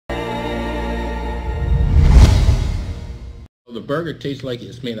The burger tastes like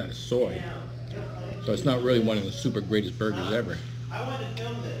it's made out of soy, so it's not really one of the super greatest burgers ever. I want to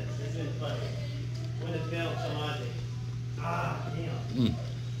film this. This is funny. I want to film Samaji. Ah, damn.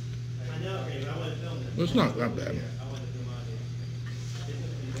 I know, babe. I want to film this. Well, it's not that bad. I want to film Samaji. This has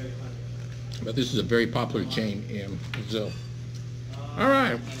been very funny. But this is a very popular chain in Brazil. All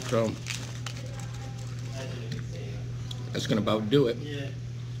right, so that's gonna about do it. Yeah.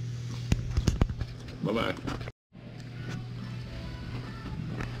 Bye-bye.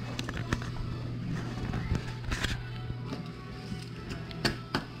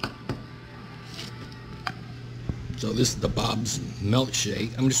 So this is the Bob's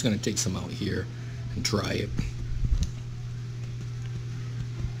milkshake. I'm just gonna take some out here and try it.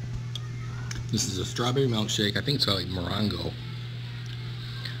 This is a strawberry milkshake. I think it's called like Morango.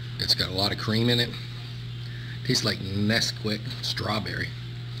 It's got a lot of cream in it. Tastes like Nesquik strawberry.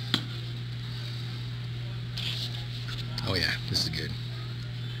 Oh yeah, this is good.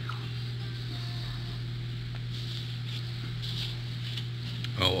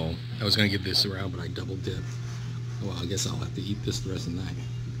 Oh, I was gonna give this around, but I double dipped. Well, I guess I'll have to eat this the rest of the night.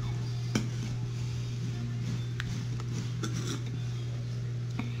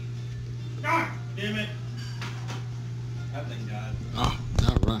 Ah, damn it. That thing died. Oh,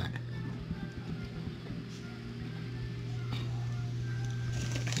 all right.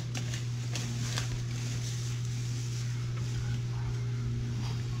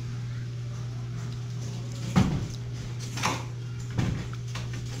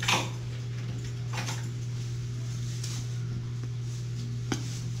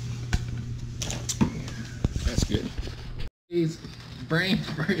 That's good. Brain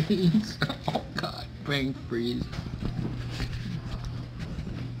freeze. Oh God, brain freeze.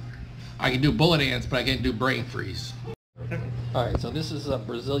 I can do bullet ants, but I can't do brain freeze. All right, so this is a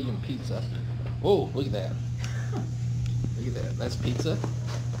Brazilian pizza. Oh, look at that. Look at that. That's pizza.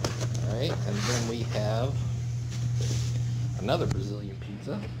 All right, and then we have another Brazilian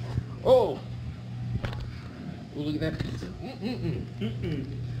pizza. Oh, look at that pizza.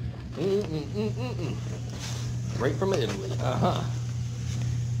 Right from Italy.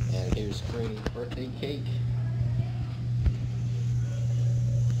 And here's Granny's birthday cake.